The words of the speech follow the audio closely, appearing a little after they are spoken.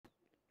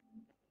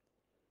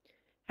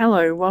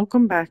Hello,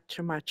 welcome back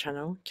to my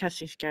channel,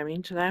 Cassie's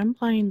Gaming. Today I'm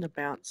playing the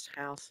Bounce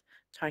House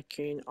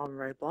Tycoon on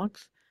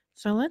Roblox.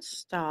 So let's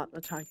start the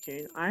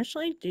Tycoon. I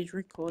actually did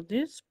record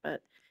this,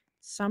 but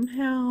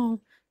somehow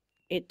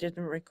it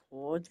didn't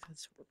record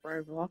because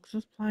Roblox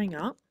was playing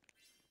up.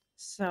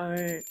 So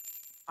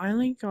I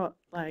only got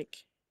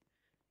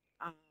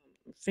um,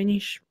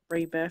 finished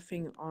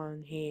rebirthing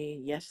on here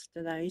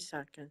yesterday, so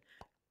I can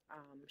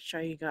show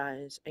you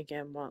guys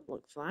again what it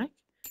looks like.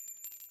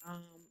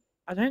 Um,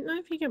 I don't know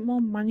if you get more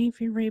money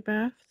if you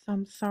rebirth, so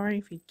I'm sorry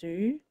if you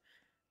do,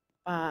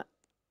 but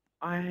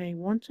I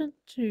wanted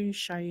to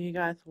show you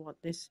guys what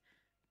this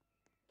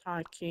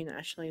tycoon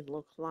actually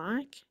looked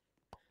like.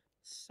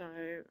 So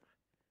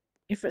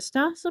if it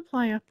starts to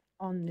play up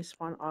on this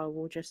one, I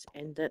will just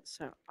end it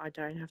so I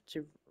don't have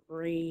to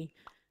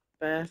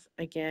rebirth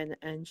again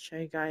and show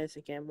you guys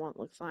again what it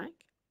looks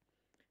like.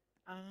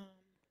 Um,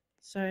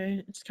 so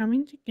it's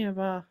coming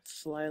together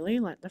slowly,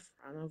 like the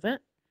front of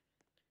it.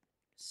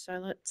 So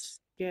let's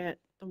get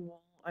the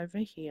wall over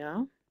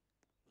here.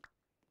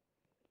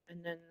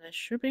 And then there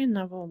should be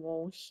another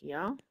wall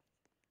here.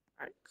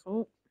 Alright,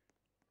 cool.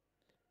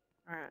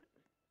 Alright,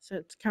 so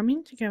it's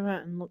coming together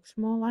and looks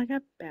more like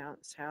a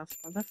bounce house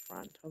by the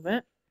front of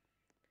it.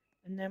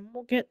 And then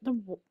we'll get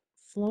the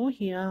floor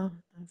here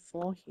and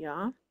floor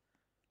here.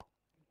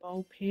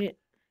 Bowl pit.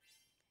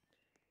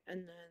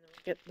 And then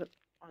we'll get the...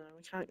 Oh no,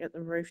 we can't get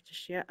the roof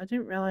just yet. I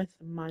didn't realize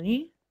the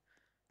money.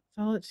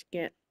 So let's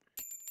get...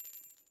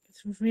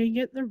 So if we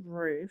get the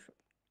roof,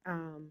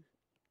 oh,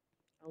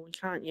 we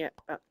can't yet,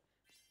 but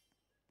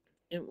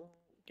it will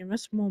give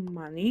us more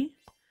money.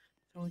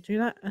 So we'll do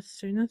that as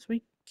soon as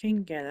we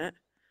can get it.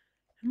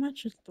 How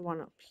much is the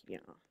one up here?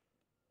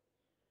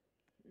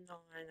 9.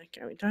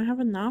 Okay, we don't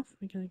have enough.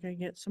 We're going to go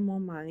get some more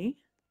money.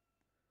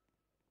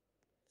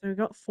 So we've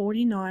got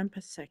 49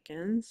 per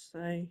second.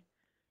 So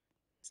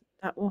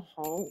that will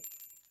hold.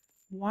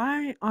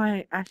 Why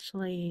I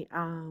actually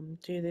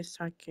do this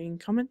tycoon,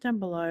 comment down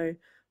below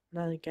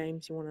what other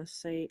games you want to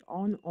see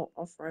on or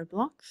off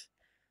Roblox.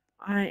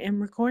 I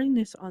am recording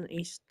this on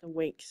Easter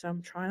week, so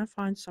I'm trying to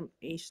find some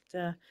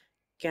Easter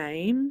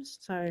games.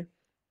 So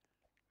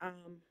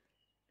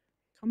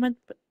comment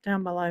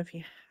down below if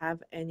you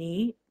have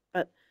any.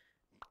 But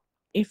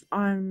if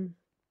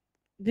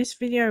this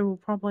video will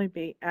probably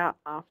be out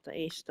after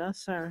Easter,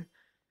 so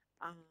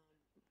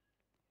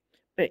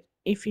but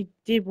if you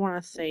did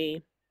want to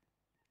see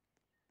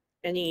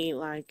any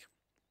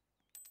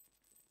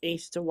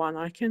Easter one,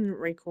 I can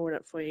record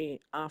it for you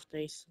after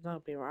Easter. That'll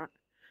be right.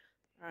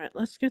 Alright,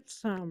 let's get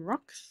some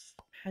rocks,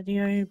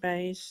 patio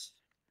base,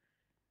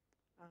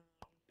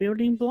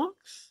 building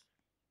blocks,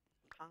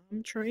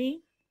 palm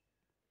tree,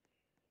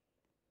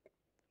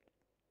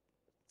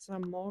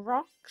 some more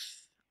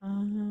rocks.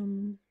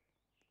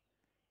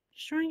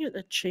 Just try and get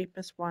the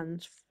cheapest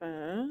ones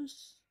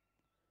first.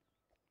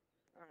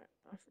 Alright,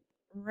 I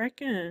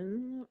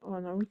reckon. Oh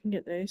no, we can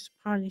get these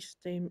party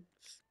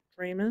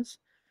streamers.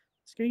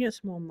 Let's go get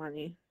some more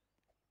money.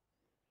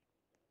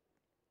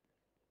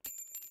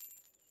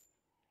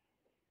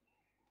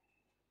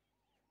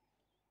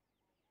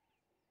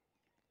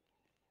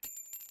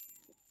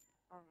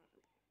 Alright.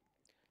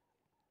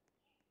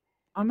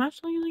 I'm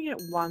actually going to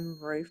get one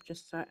roof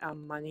just so our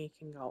money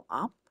can go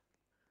up.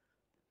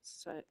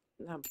 So,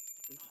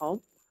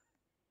 hope.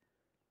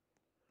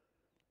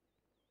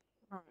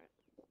 Alright.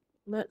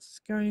 Let's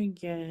go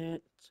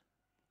get...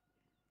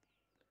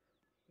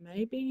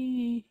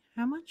 Maybe...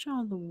 How much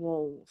are the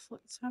walls?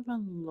 Let's have a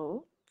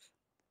look.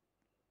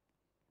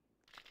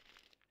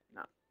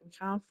 No, we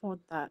can't afford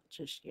that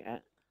just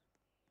yet.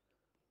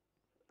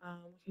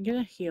 We can get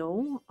a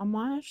hill. I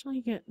might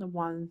actually get the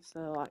ones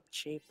that are like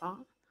cheaper.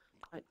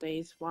 Like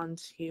these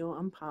ones, hill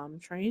and palm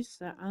trees.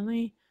 They're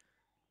only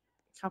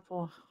a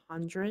couple of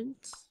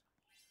hundreds.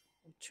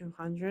 Or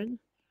 200.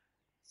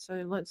 So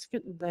let's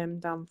get them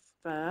done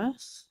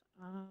first.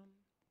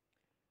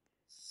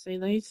 See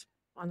these?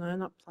 I know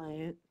not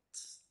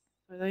plants.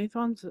 So these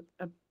ones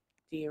are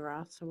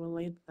dearer, so we'll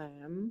leave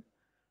them.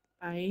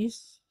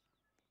 Base.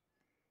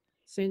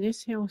 See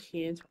this hill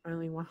here is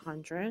only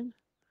 100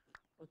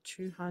 or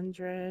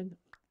 200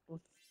 or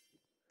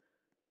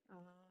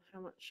how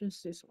much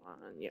is this one?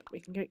 Yep, we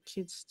can get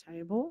kids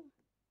table.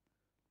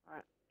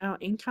 Alright, our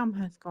income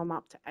has gone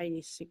up to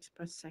 86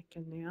 per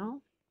second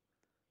now.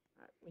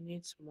 Alright, we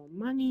need some more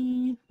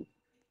money.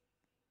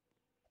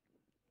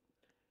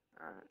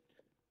 Alright.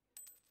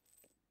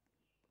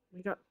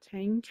 We got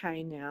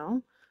 10k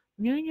now.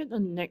 I'm going to get the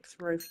next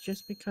roof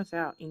just because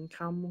our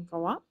income will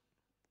go up.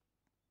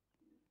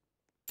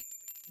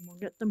 And we'll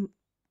get the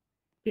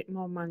bit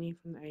more money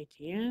from the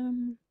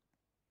ATM.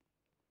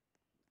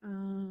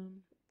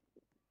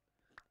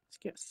 Let's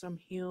get some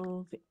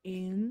hills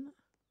in.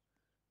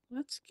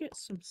 Let's get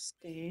some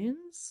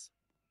stands.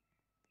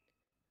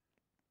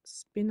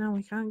 Spinner,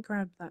 we can't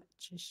grab that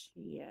just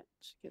yet.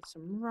 Get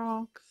some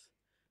rocks.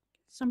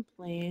 Get some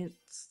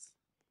plants.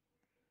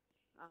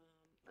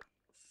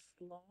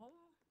 Floor.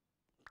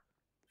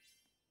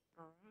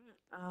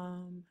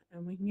 Alright,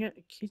 and we can get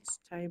a kids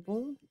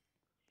table.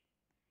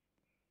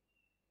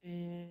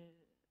 And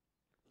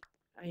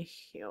a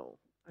hill.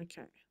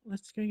 Okay,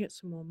 let's go get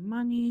some more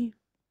money.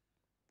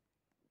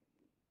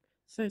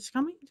 So it's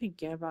coming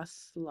together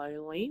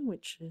slowly,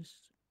 which is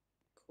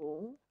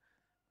cool.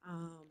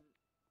 Um,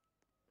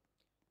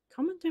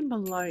 Comment down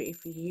below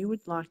if you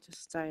would like to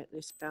stay at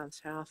this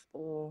bounce house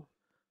or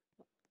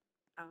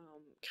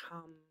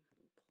come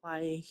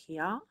play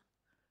here.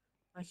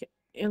 Like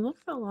it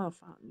looks a lot of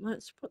fun.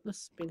 Let's put the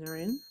spinner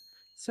in.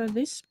 So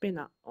this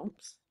spinner,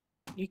 oops,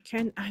 you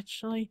can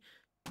actually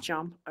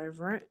jump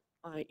over it.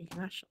 Like you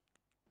can actually,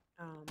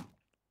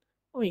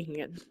 or you can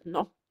get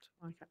knocked.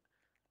 Like,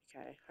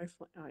 okay,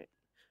 hopefully,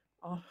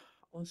 oh,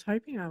 I was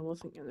hoping I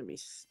wasn't going to be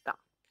stuck.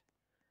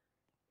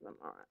 I'm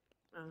alright.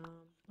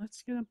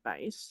 Let's get a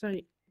base. So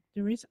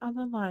there is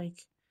other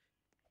like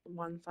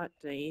ones like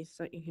these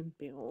that you can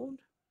build.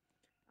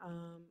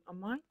 I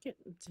might get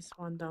this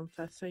one done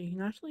first so you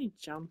can actually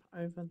jump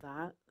over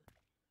that.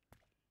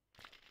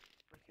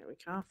 Okay, we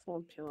can't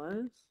afford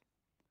pillars.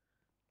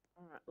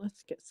 Alright,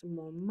 let's get some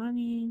more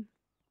money.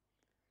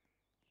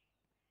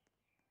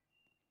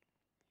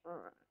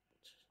 Alright.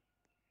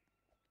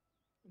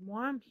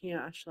 While I'm here,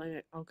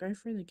 actually, I'll go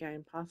through the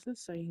game passes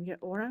so you can get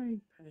auto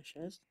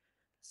purchase,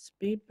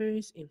 speed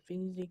boost,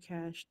 infinity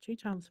cash, 2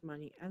 times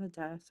money, and a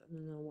dash. I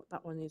don't know what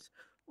that one is.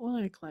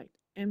 Auto collect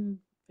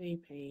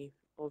MVP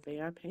or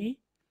VIP.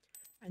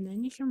 And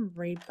then you can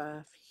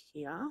rebirth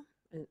here,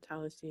 and it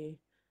tells you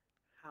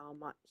how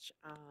much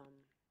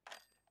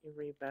your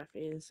rebirth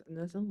is, and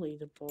there's a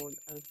leaderboard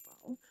as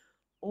well.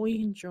 Or you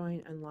can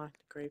join and like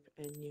the group,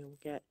 and you'll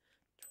get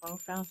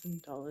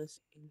 $12,000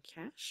 in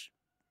cash.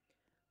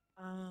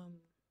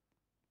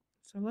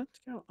 So let's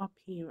go up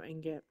here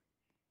and get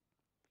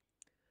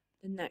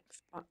the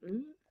next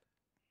button,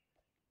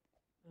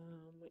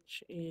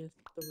 which is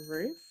the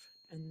roof.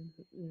 And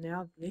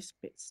now this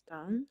bit's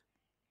done.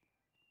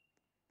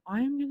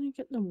 I am going to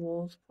get the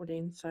walls put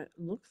in so it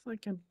looks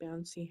like a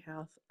bouncy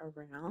house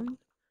around.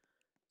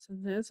 So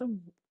there's a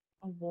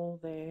wall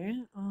there.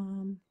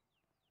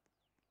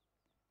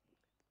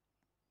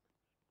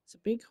 It's a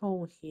big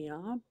hole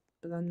here,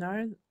 but I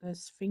know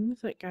there's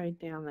things that go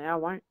down there. I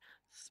won't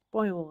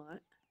spoil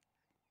it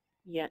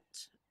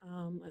yet.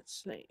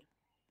 Let's see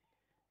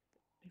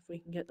if we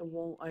can get the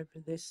wall over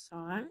this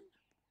side.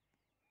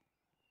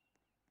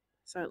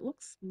 So it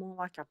looks more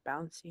like a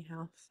bouncy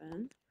house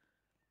then.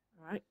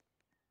 Alright,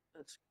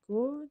 that's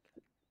good.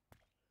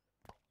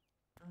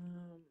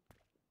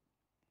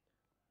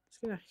 Let's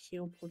get a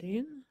hill put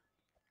in.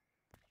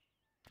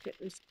 Get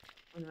this.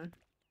 Oh no.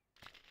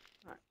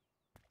 Alright.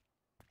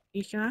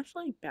 You can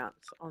actually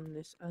bounce on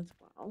this as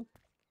well.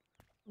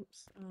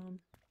 Oops.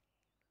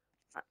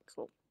 Alright,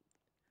 cool.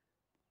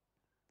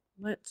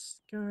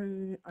 Let's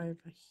go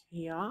over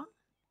here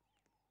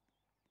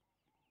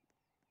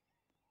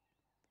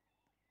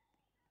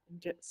and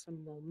get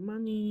some more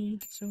money.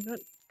 So we've got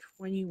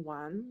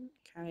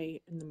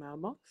 21k in the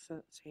mailbox, so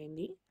that's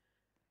handy.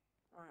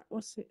 Alright,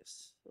 what's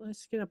this?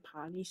 Let's get a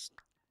party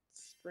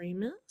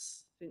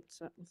streamers, since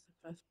that was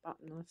the first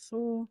button I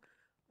saw.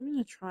 I'm going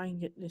to try and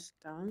get this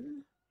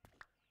done.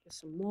 Get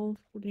some walls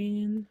put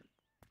in.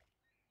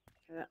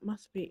 Okay, that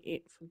must be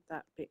it for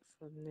that bit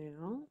for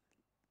now.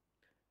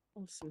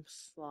 Or some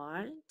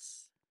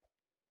slides.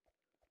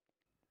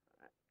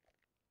 Alright.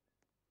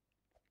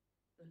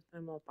 There's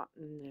no more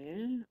button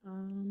there.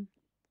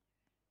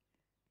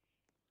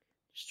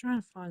 Just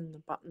trying to find the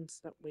buttons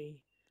that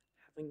we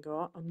haven't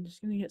got. I'm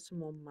just going to get some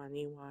more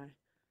money while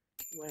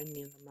we're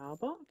near the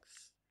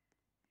mailbox.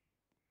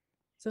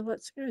 So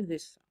let's go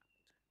this side.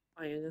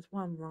 Oh yeah, there's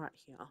one right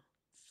here.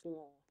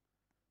 Floor.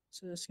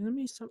 So there's going to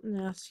be something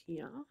else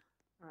here.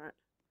 Alright.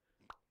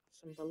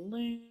 Some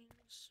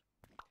balloons.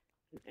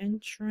 An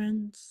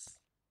entrance.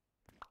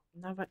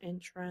 Another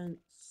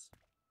entrance.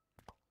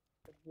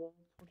 The wall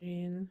put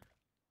in.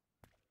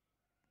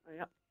 Oh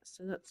yep.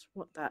 So that's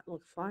what that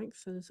looks like.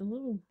 So there's a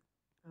little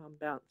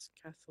bounce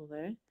castle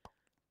there.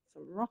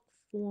 Some rock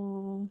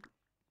floor.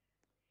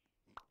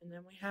 And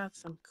then we have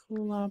some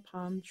cooler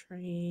palm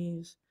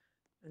trees.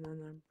 And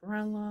an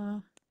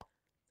umbrella.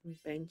 Some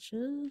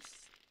benches.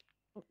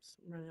 Oops,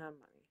 I'm running out of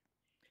money.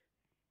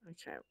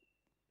 Okay,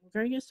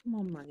 we'll go get some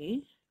more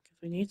money because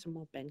we need some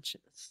more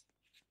benches.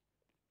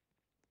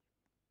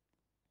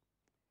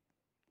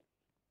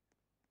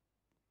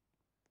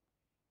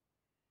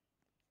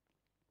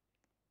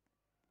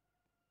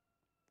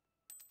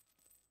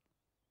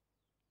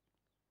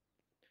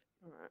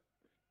 Alright.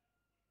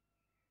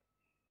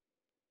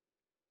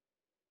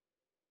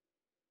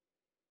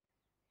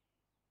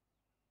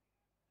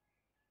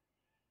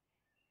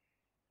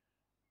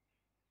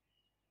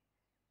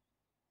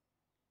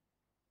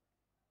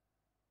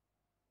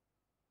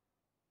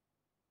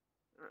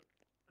 Alright.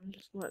 I'm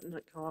just letting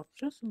it go off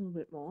just a little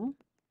bit more.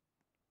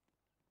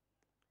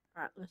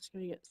 Alright, let's go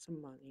get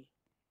some money.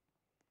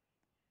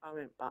 I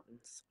meant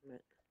buttons.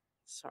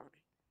 Sorry.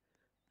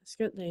 Let's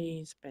get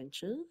these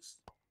benches.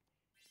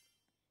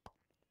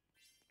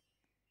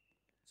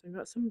 So we've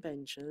got some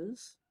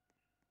benches.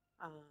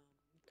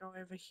 Go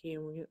over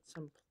here, we'll get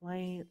some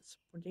plants,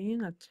 put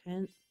in a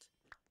tent,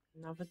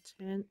 another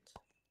tent,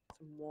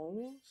 some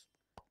walls,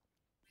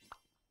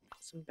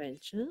 some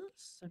benches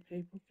so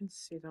people can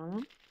sit on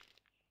them.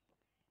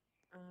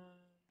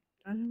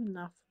 Don't have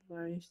enough of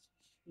those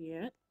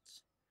yet.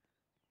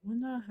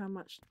 Wonder how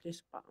much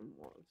this button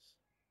was.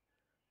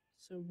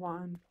 So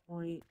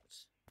 1.1.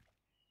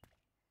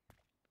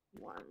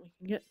 We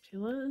can get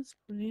pillars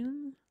put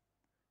in,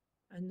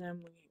 and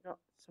then we got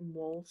some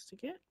walls to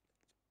get.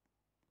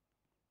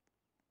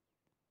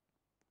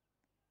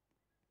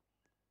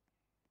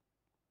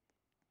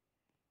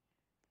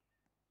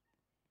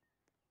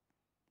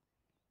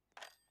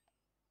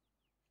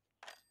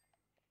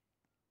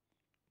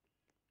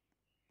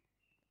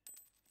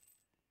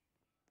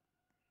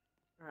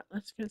 Alright,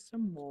 let's get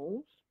some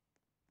walls.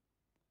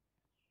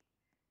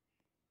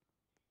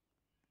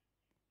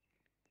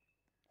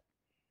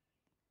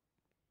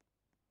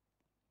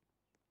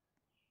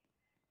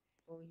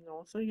 We can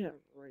also get a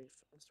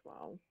roof as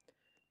well.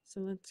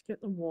 So let's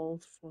get the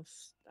walls for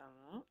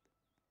start.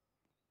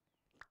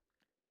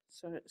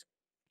 So it's,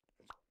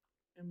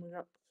 and we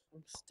got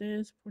some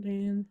stairs put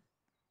in,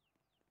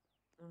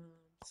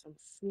 some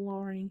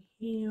flooring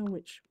here,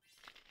 which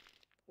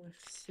with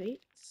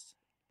seats.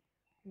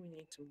 We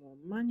need some more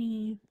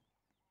money.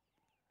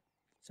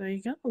 So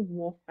you gotta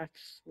walk back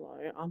slow,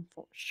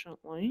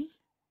 unfortunately.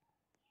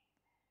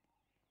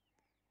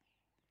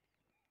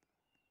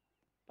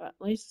 But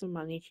at least the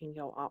money can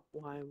go up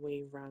while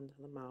we run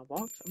to the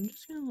mailbox. I'm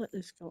just gonna let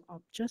this go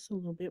up just a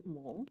little bit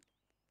more.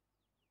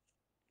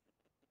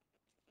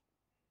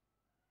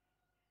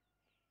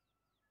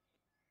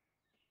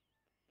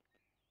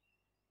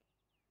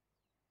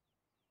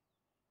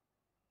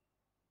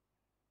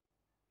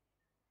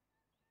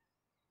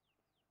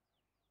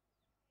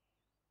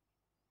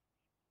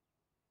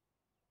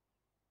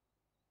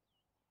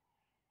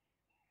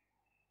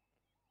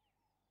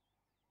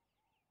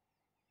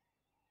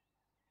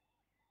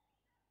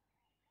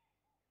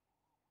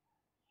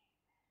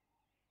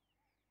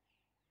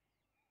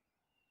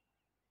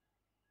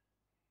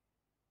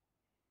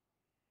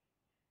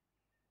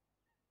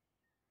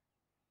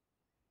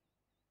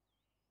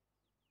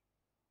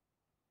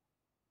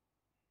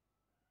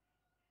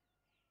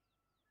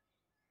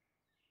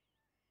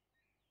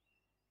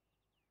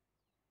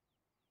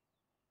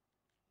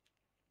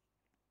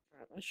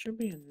 Alright, that should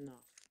be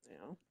enough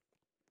now.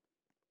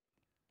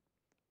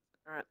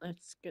 Alright,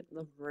 let's get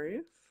the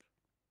roof.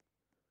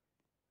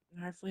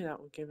 And hopefully that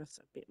will give us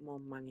a bit more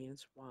money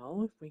as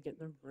well if we get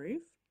the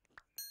roof.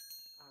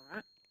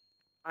 Alright.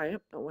 Oh,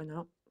 yep, it went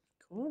up.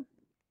 Cool.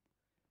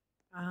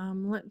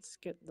 Let's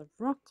get the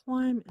rock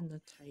climb and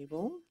the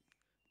table.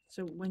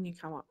 So when you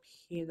come up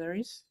here, there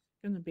is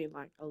going to be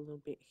like a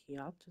little bit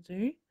here to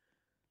do.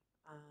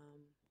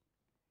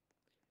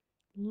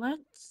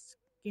 Let's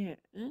get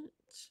a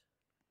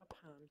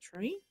palm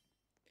tree.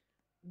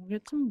 We'll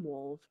get some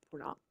walls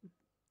put up.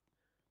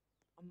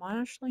 I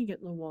might actually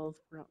get the walls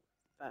put up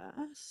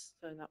first,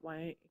 so that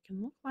way it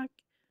can look like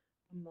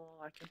more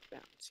like a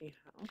bouncy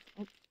house.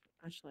 Oops,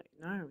 actually,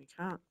 no, we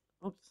can't.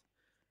 Oops,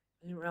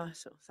 I didn't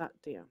realize it was that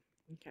dear.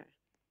 Okay.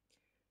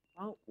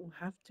 Well, we'll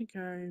have to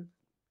go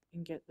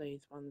and get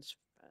these ones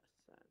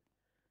first then.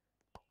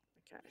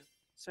 Okay,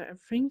 so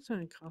everything's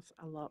going to cost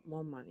a lot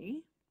more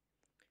money.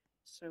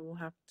 So we'll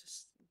have to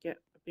get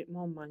a bit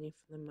more money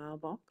for the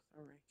mailbox,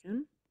 I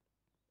reckon.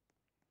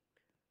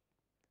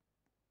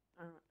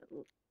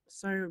 Alright,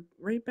 so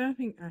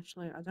rebirthing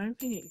actually, I don't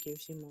think it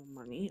gives you more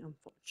money,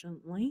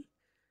 unfortunately.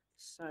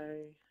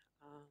 So,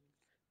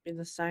 be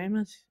the same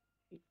as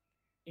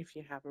if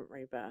you haven't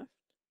rebirthed.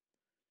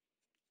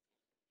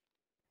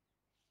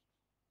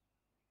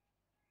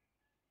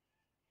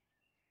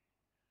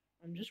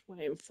 I'm just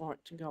waiting for it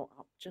to go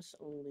up just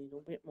a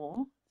little bit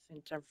more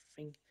since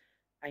everything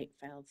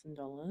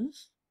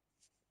 $8,000.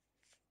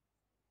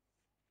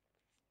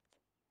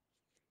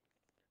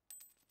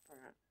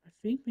 Alright, I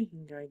think we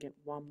can go get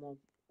one more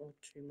or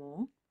two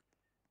more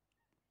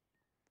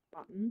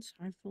buttons,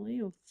 hopefully,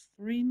 or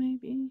three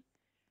maybe.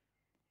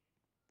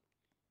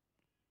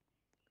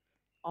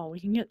 Oh, we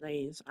can get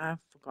these. I've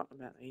forgotten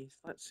about these.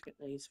 Let's get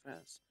these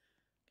first.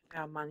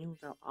 Our money will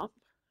go up.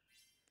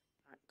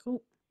 Alright,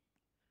 cool.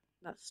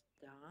 That's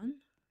done.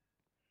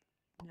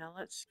 Now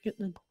let's get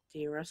the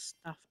dearest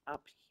stuff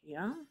up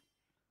here.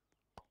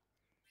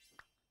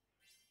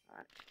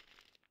 Alright.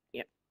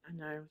 Yep, I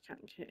know we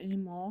can't get any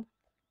more.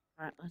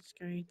 Alright, let's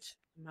go to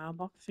the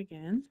mailbox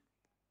again.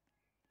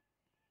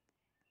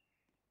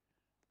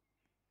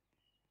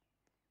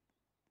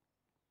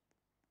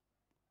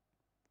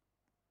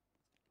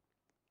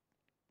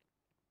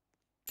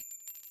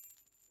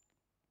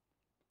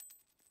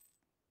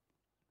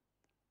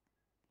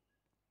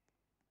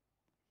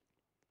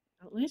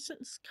 At least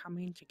it's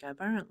coming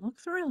together. It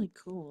looks really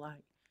cool. Like,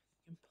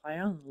 you can play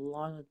on a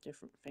lot of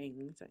different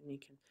things, and you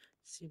can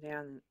sit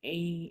down and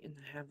eat, and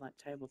they have like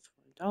tables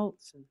for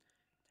adults and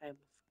tables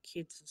for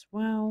kids as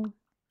well.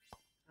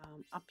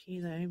 Up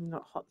here they even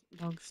got hot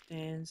dog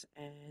stands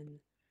and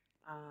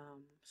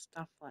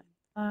stuff like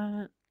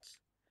that,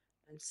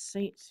 and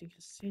seats you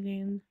can sit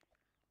in.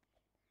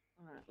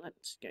 Alright,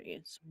 let's go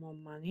get some more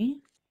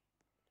money.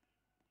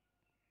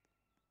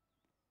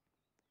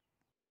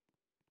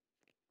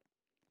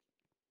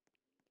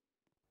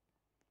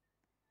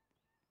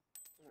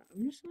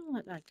 I'm just going to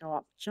let that go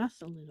up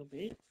just a little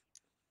bit.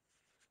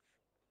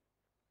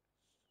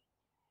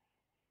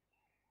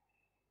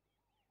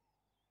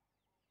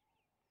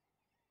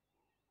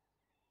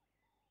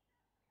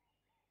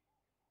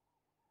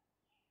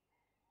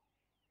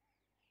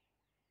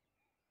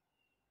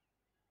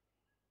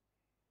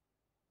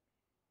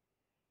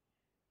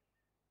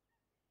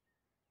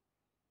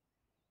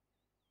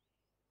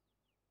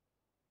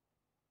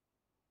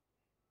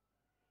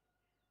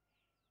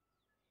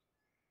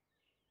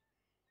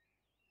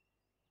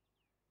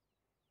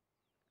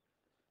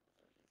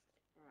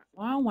 Alright,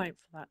 while I wait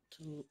for that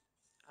to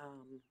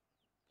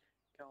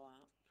go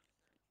up,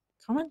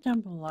 comment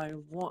down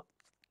below what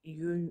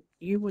you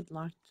would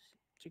like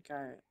to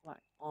go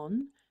like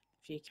on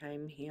if you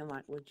came here.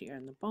 Like, would you go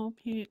in the ball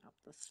pit, up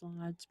the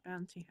slides,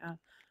 bouncy house,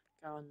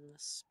 go on the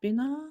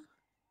spinner,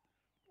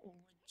 or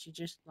would you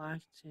just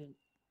like to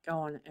go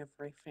on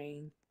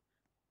everything?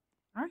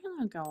 I reckon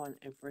I'll go on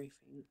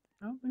everything.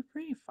 That would be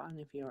pretty fun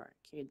if you're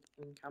a kid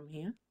and come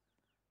here.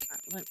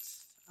 Alright,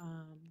 let's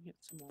get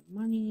some more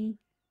money.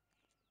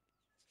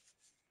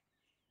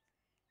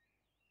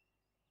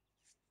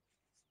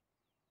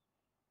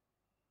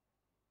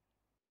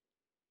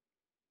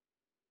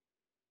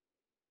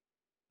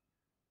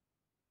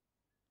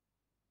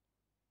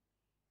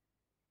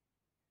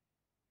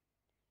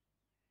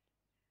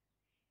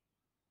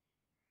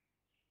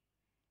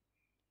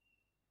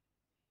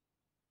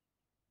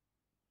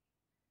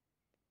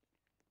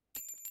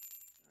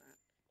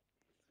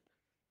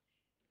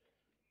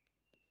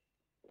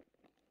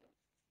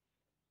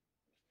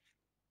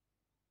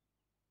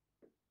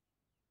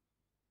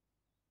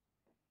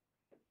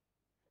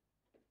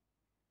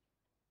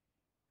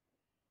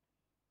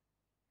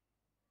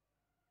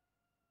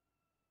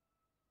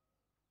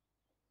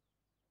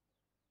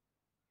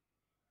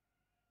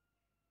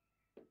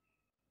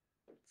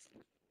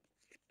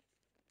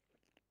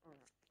 Alright,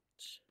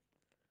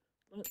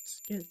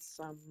 let's get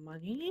some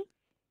money.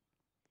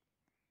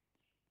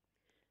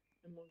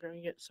 And we're going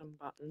to get some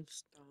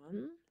buttons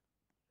done.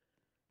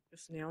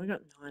 Because now we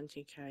got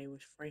 90k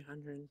with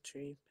 302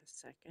 per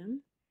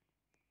second.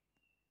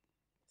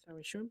 So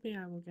we should be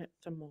able to get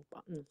some more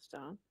buttons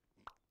done.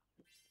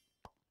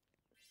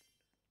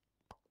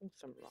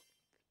 Some rock.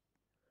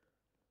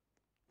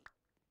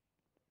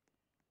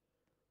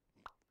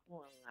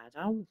 Or a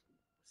ladder. We'll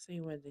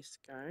see where this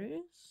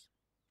goes.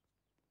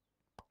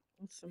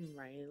 Some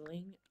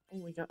railing. Oh,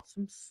 we got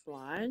some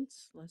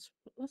slides. Let's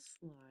put the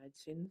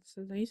slides in.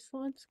 So these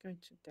slides go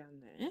to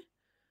down there.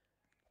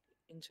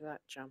 Into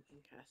that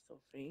jumping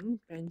castle thing.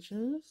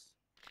 Benches.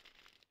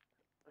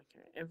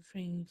 Okay,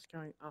 everything's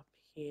going up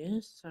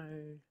here. So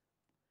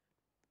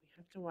we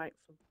have to wait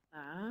for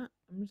that.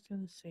 I'm just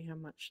going to see how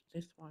much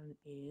this one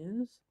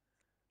is.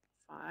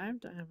 5.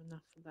 Don't have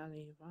enough for that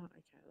either.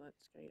 Okay,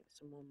 let's go get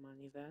some more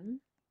money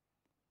then.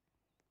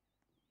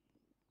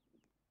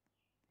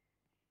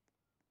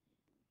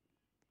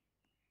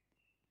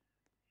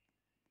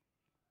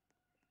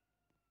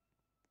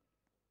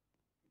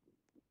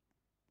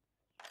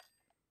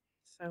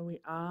 So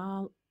we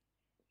aren't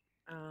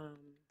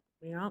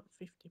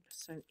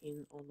 50%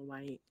 in all the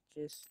way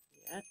just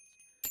yet.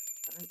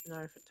 I don't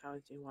know if it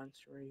tells you once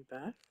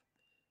rebirth,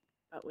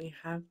 but we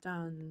have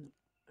done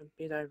a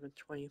bit over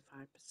 25%,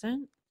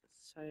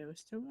 so we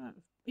still got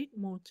a bit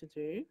more to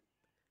do.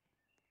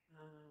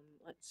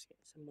 Let's get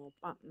some more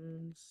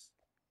buttons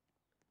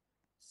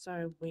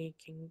so we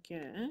can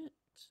get. I'm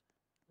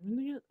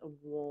gonna get a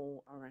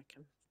wall, I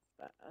reckon,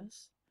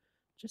 first,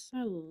 just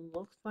so it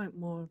looks like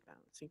more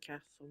bouncy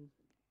castle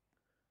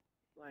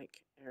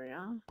like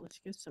area. Let's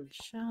get some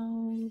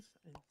shelves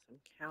and some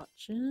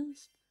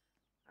couches.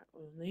 Right,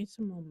 we'll need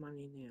some more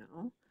money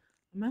now.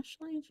 I'm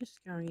actually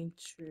just going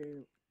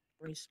to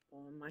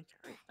respawn my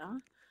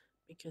character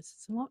because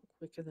it's a lot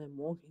quicker than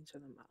walking to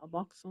the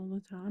mailbox all the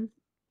time.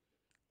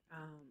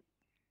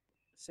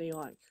 So you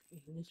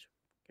can just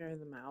go to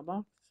the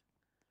mailbox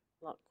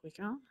a lot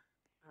quicker.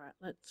 Alright,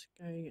 let's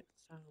go get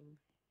some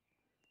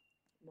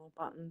more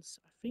buttons.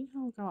 I think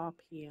I'll go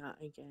up here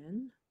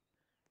again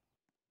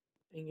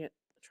and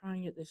try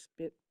and get this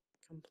bit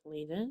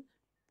completed.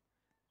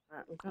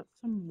 Alright, we've got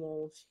some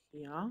walls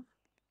here. Alright.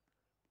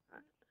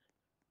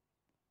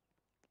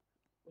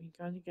 We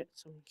gotta get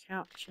some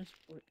couches.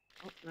 Oh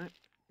no,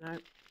 no,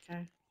 okay.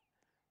 I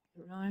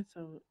didn't realise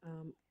they were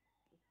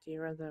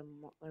dearer than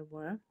what they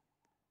were.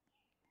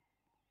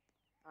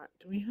 Alright,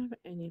 do we have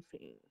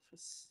anything for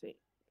 6?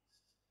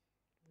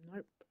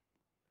 Nope.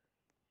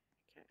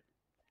 Okay.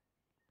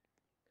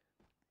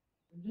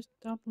 I'm just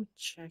double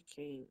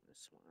checking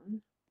this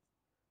one.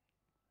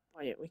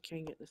 Oh yeah, we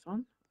can get this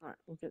one. Alright,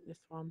 we'll get this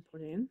one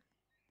put in.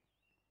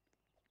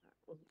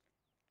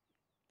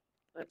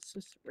 Let's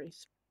just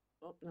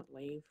oh, not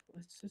leave.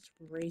 Let's just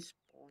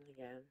respawn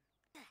again.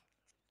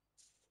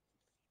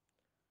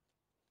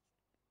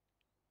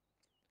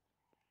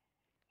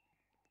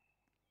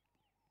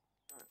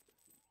 Alright,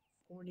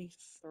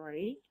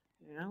 43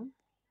 now.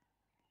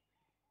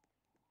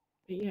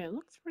 But yeah, it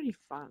looks pretty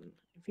fun.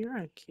 If you're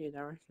a kid,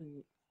 I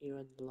reckon you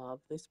would love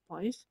this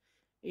place.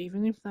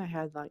 Even if they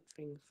had like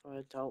things for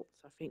adults,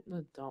 I think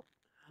the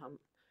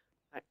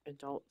like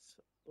adults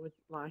would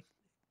like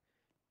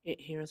it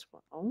here as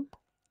well.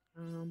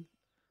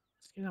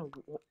 Let's get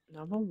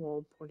another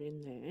wall put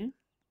in there.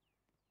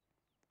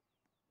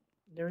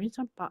 There is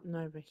a button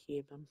over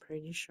here, but I'm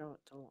pretty sure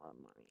it's a lot of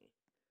money.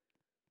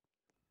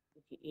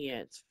 Yeah,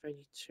 it's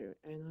 32,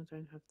 and I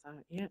don't have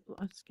that yet.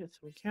 Let's get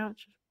some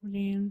couches put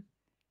in.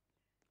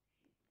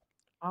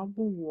 I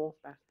will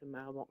walk back to the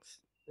mailbox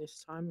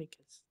this time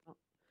because it's not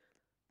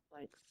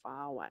like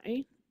far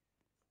away.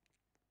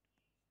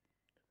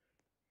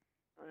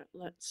 Alright,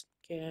 let's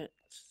get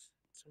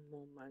some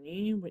more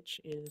money,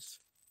 which is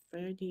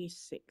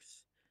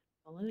 36.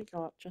 I'll let it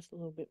go up just a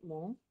little bit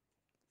more.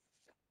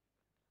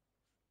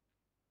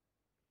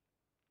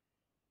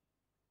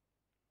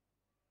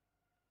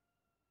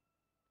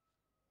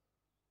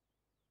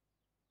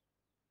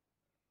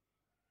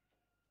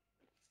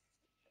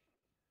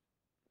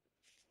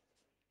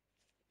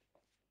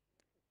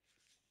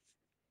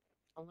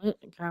 I'll let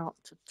it go up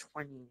to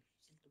 20 in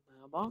the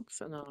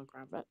mailbox and then I'll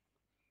grab it.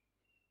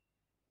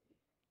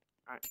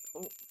 Alright,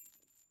 cool.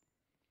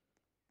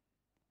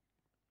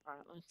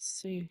 Alright, let's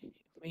see if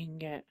we can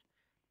get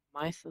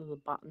most of the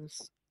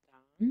buttons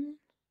done.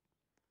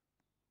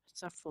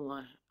 Except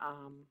for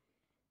the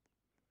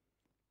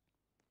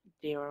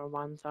there are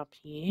ones up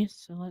here,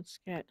 so let's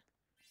get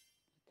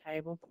the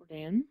table put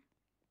in.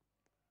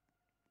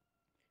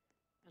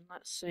 And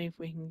let's see if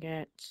we can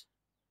get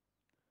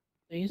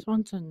these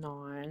ones are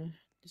 9.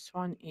 This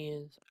one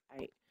is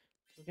 8.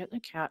 We'll get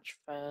the couch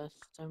first,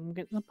 then we'll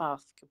get the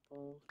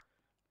basketball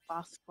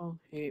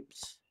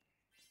hoops.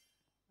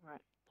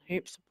 Right, the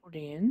hoops are put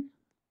in.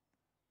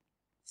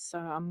 So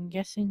I'm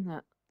guessing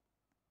that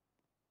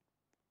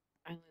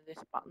only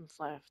this button's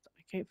left.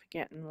 I keep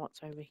forgetting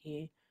what's over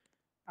here.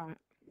 Alright.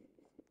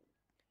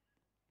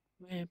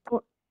 We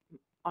put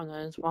oh no,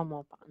 there's one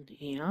more button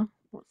here.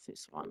 What's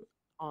this one?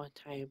 Oh, a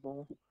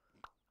table.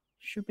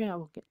 Should be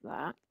able to get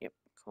that. Yep,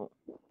 cool.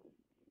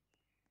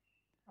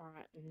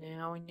 Alright,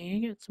 now we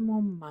need to get some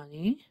more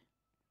money.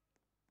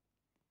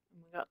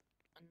 And we got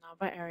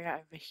another area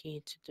over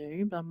here to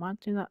do, but I might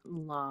do that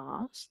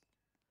last.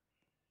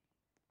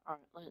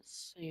 Alright,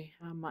 let's see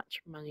how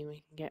much money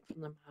we can get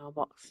from the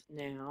mailbox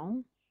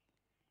now.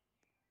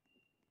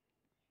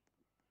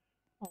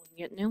 Oh, we can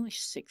get nearly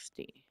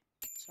 60.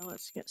 So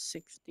let's get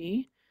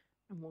 60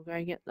 and we'll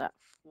go get that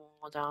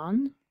floor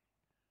done.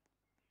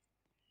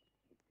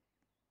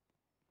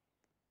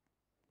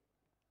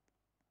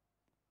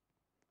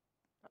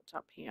 That's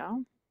up here.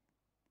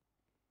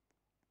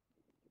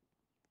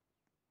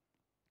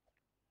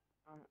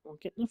 Alright, we'll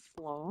get the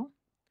floor.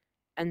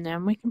 And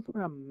then we can put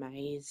a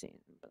maze in.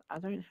 But I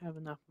don't have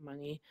enough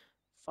money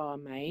for a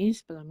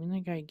maze. But I'm going to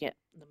go get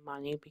the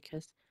money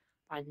because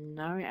I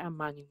know our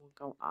money will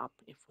go up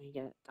if we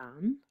get it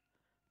done.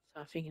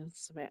 So I think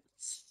it's about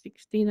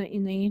 60 that you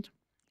need.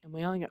 And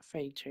we only got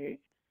 32.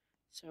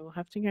 So we'll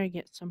have to go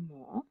get some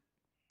more.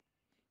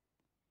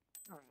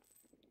 Alright.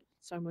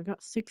 So we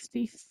got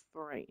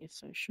 63.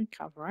 So it should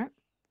cover it.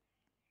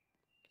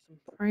 I'm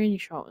pretty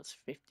sure it was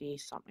 50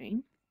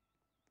 something.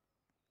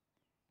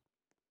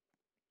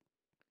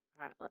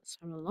 Alright, let's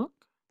have a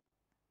look.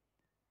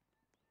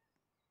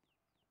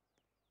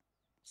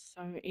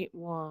 So it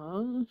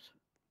was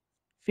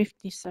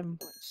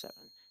 57.7.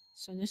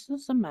 So this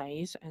is the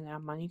maze and our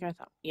money goes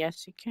up.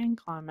 Yes, you can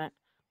climb it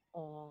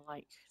or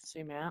like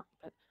zoom out,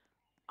 but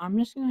I'm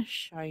just going to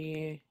show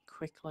you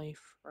quickly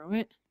through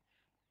it.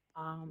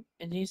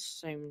 It is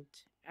zoomed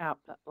out,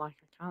 but like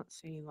I can't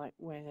see like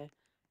where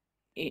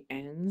it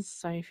ends.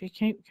 So if you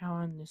keep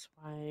going this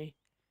way,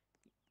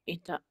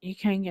 you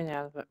can get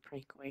out of it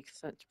pretty quick.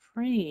 So it's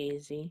pretty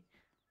easy,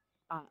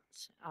 but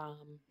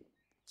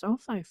it's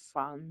also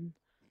fun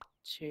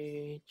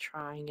to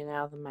try and get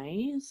out of the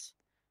maze.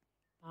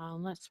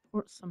 Let's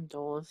put some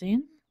doors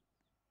in.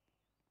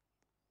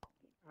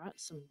 Alright,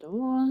 some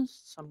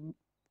doors, and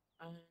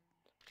oh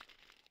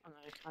no,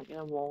 I can't get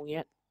a wall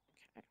yet.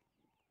 Okay.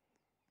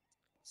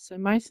 So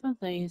most of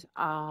these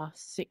are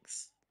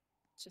 6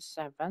 to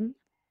 7.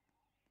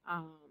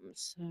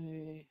 So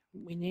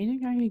we need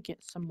to go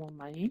get some more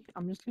money.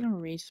 I'm just gonna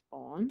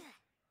respawn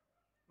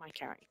my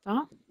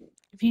character.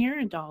 If you hear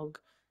a dog,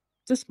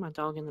 just my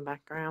dog in the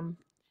background.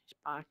 He's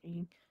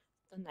barking.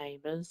 The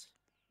neighbors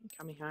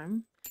coming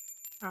home.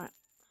 Alright,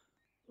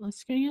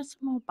 let's go get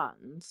some more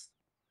buttons.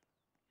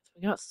 So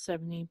we got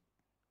 70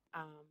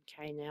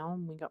 K now,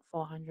 and we got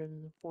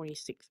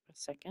 446 per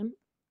second.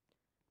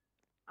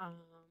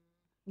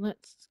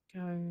 Let's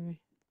go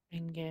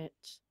and get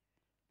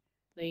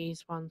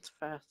these ones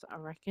first, I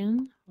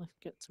reckon. Let's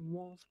get some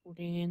walls put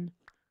in.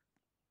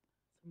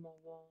 Some more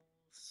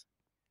walls.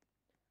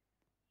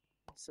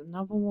 There's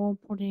another wall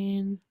put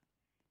in.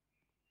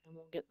 And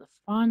we'll get the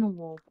final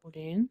wall put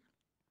in.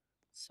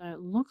 So it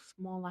looks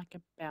more like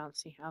a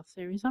bouncy house.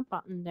 There is a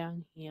button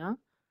down here,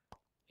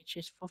 which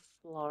is for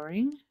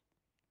flooring.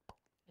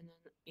 And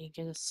then you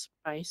get a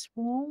space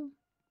wall.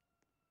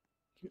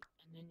 And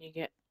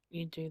then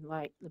you do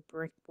like the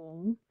brick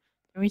wall.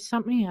 There is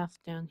something else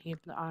down here,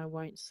 but I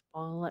won't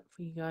spoil it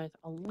for you guys.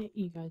 I'll let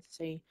you guys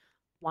see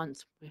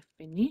once we're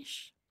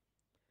finished.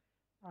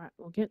 Alright,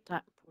 we'll get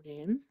that put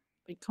in.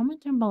 But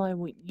comment down below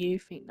what you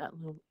think that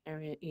little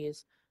area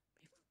is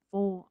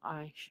before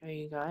I show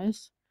you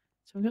guys.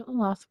 So we've got the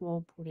last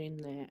wall put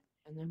in there,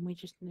 and then we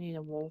just need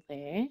a wall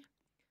there, and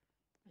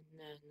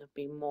then there'll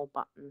be more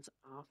buttons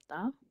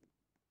after.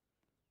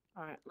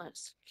 Alright,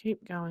 let's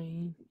keep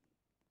going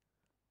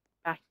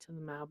back to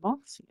the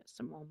mailbox to get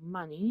some more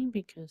money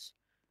because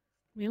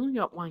we only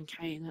got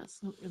 1k and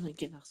that's not really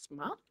get us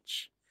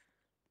much.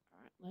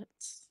 Alright,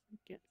 let's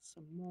get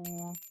some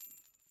more.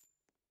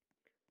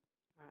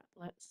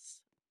 Alright,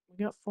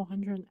 we got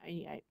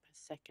 488 per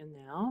second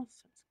now,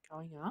 so it's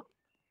going up.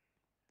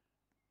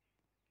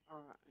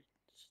 Alright,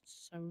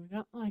 so we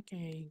got like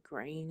a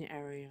green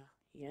area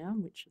here,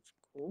 which is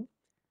cool.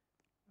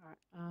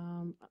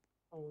 Alright,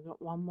 oh, we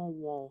got one more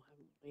wall,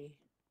 haven't we?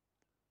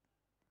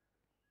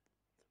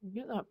 So we'll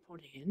get that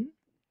put in,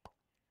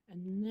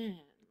 and then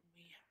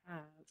we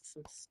have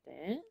some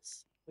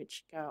stairs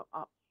which go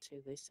up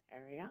to this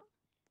area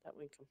that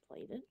we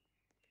completed.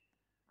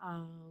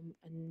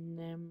 And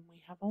then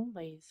we have all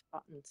these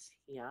buttons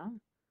here.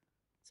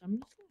 So I'm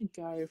just going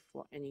to go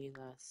for any of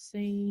the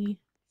C.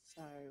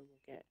 So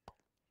we'll get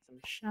some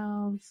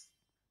shelves.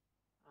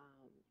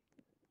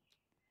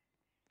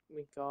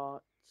 We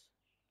got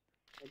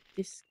a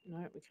disc.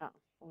 No, we can't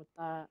afford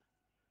that.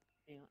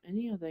 Now,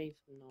 any of these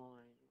 9.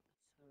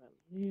 So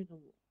a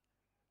little.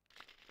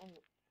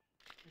 Oh,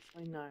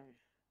 actually, no.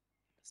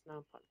 It's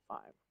 9.5.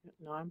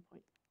 We got 9.2.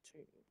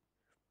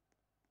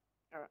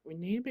 Alright, we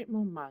need a bit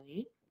more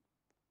money.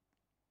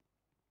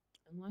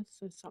 Unless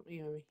there's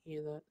something over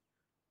here that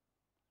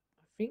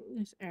I think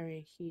this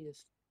area here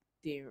is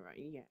dearer,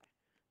 yeah.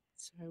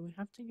 So we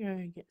have to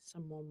go get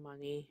some more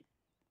money.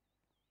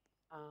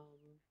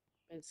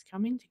 But it's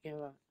coming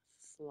together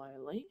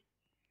slowly.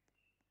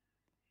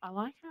 I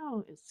like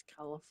how it's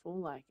colourful,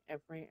 like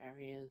every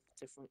area is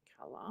different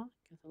colour.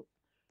 Because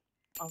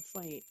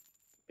obviously,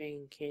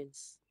 being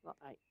kids,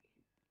 like,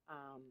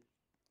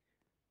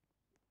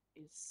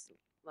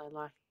 they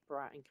like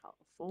bright and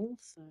colourful.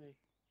 So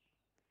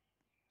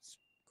it's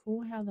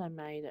cool how they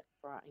made it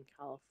bright and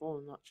colourful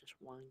and not just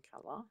one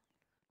colour.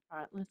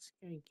 Alright, let's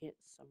go get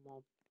some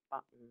more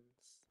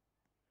buttons.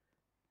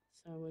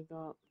 So we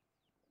got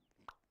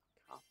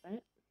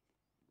carpet,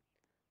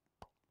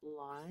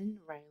 line,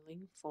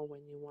 railing for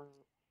when you want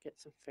to get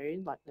some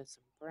food, like there's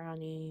some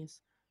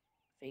brownies,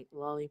 I think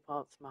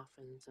lollipops,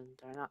 muffins, and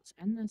donuts,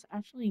 and there's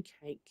actually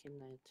cake in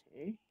there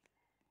too.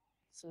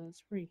 So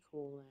it's pretty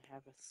cool. They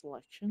have a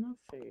selection of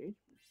food.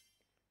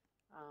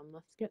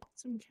 Let's get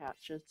some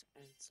couches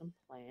and some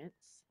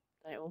plants.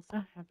 They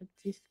also have a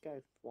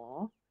disco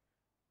floor.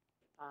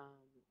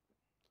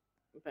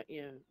 But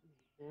yeah,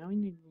 now we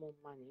need more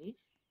money.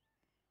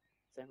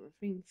 So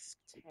everything's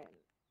 10.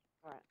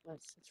 Alright,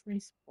 let's just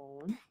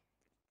respawn.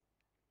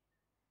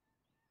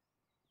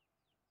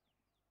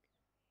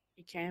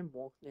 You can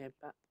walk there,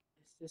 but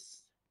it's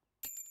just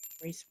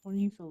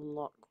respawning's a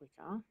lot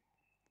quicker.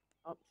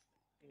 Oops,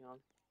 hang on.